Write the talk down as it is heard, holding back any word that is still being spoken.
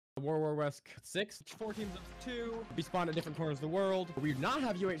War West 6. 4 teams of 2. Be spawned at different corners of the world. We do not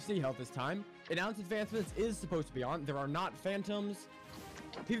have UHC health this time. Announced advancements is supposed to be on. There are not phantoms.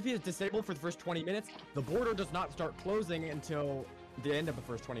 PvP is disabled for the first 20 minutes. The border does not start closing until the end of the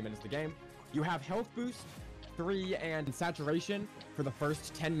first 20 minutes of the game. You have health boost 3 and saturation for the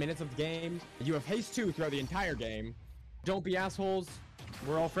first 10 minutes of the game. You have haste 2 throughout the entire game. Don't be assholes.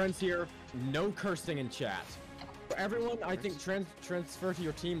 We're all friends here. No cursing in chat. Everyone, I think, transfer to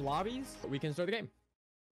your team lobbies. We can start the game.